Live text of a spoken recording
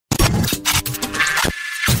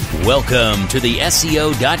Welcome to the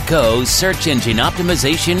SEO.co Search Engine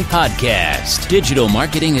Optimization Podcast. Digital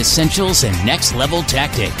marketing essentials and next level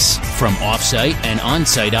tactics. From offsite and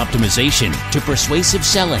on-site optimization to persuasive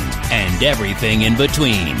selling and everything in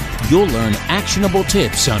between. You'll learn actionable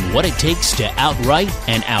tips on what it takes to outright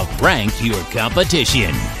and outrank your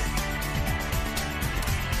competition.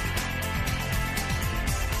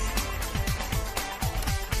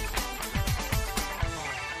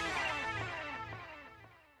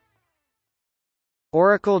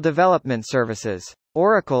 Oracle Development Services.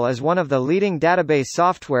 Oracle is one of the leading database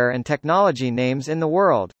software and technology names in the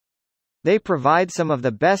world. They provide some of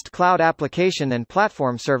the best cloud application and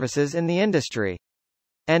platform services in the industry.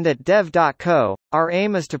 And at dev.co, our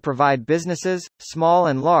aim is to provide businesses, small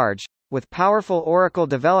and large, with powerful Oracle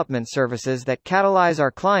development services that catalyze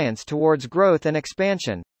our clients towards growth and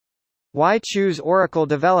expansion. Why choose Oracle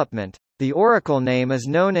Development? The Oracle name is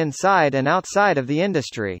known inside and outside of the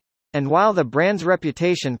industry. And while the brand's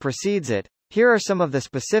reputation precedes it, here are some of the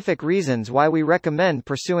specific reasons why we recommend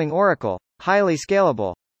pursuing Oracle. Highly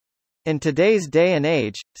scalable. In today's day and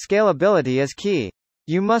age, scalability is key.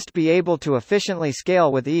 You must be able to efficiently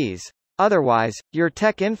scale with ease. Otherwise, your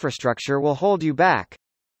tech infrastructure will hold you back.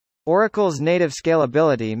 Oracle's native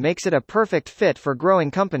scalability makes it a perfect fit for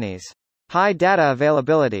growing companies. High data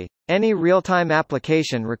availability. Any real-time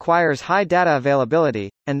application requires high data availability,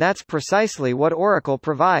 and that's precisely what Oracle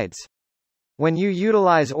provides. When you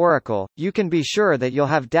utilize Oracle, you can be sure that you'll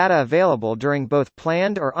have data available during both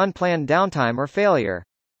planned or unplanned downtime or failure.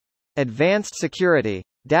 Advanced security.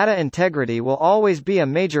 Data integrity will always be a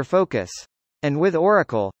major focus. And with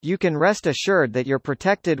Oracle, you can rest assured that you're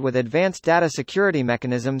protected with advanced data security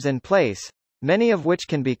mechanisms in place, many of which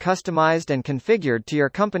can be customized and configured to your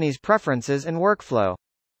company's preferences and workflow.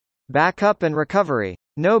 Backup and recovery.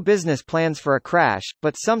 No business plans for a crash,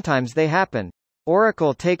 but sometimes they happen.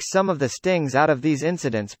 Oracle takes some of the stings out of these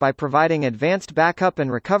incidents by providing advanced backup and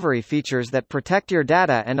recovery features that protect your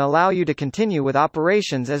data and allow you to continue with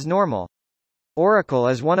operations as normal. Oracle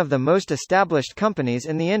is one of the most established companies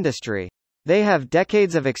in the industry. They have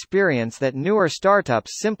decades of experience that newer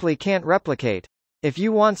startups simply can't replicate. If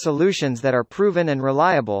you want solutions that are proven and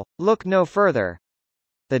reliable, look no further.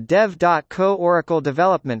 The dev.co Oracle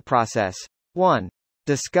development process. 1.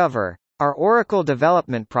 Discover. Our Oracle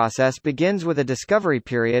development process begins with a discovery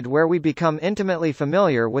period where we become intimately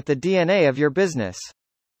familiar with the DNA of your business.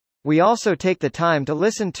 We also take the time to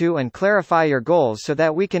listen to and clarify your goals so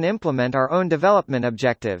that we can implement our own development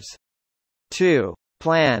objectives. 2.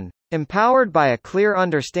 Plan. Empowered by a clear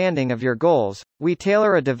understanding of your goals, we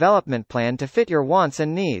tailor a development plan to fit your wants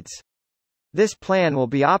and needs. This plan will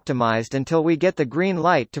be optimized until we get the green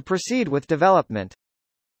light to proceed with development.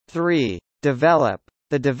 3. Develop.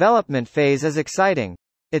 The development phase is exciting.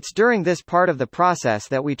 It's during this part of the process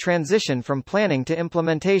that we transition from planning to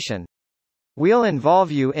implementation. We'll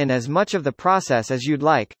involve you in as much of the process as you'd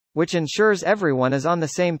like, which ensures everyone is on the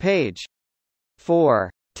same page.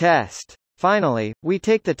 4. Test. Finally, we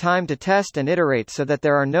take the time to test and iterate so that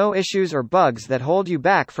there are no issues or bugs that hold you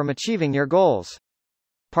back from achieving your goals.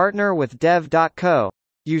 Partner with dev.co.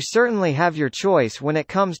 You certainly have your choice when it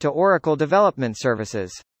comes to Oracle development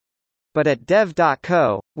services. But at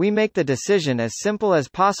dev.co, we make the decision as simple as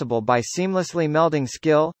possible by seamlessly melding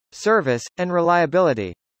skill, service, and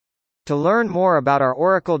reliability. To learn more about our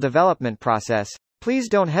Oracle development process, please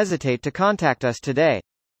don't hesitate to contact us today.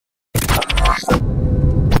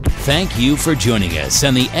 Thank you for joining us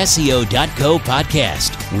on the SEO.co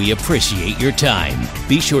podcast. We appreciate your time.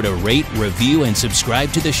 Be sure to rate, review, and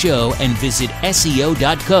subscribe to the show and visit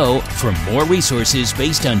SEO.co for more resources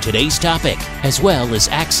based on today's topic, as well as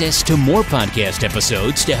access to more podcast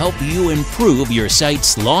episodes to help you improve your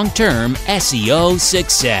site's long-term SEO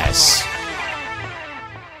success.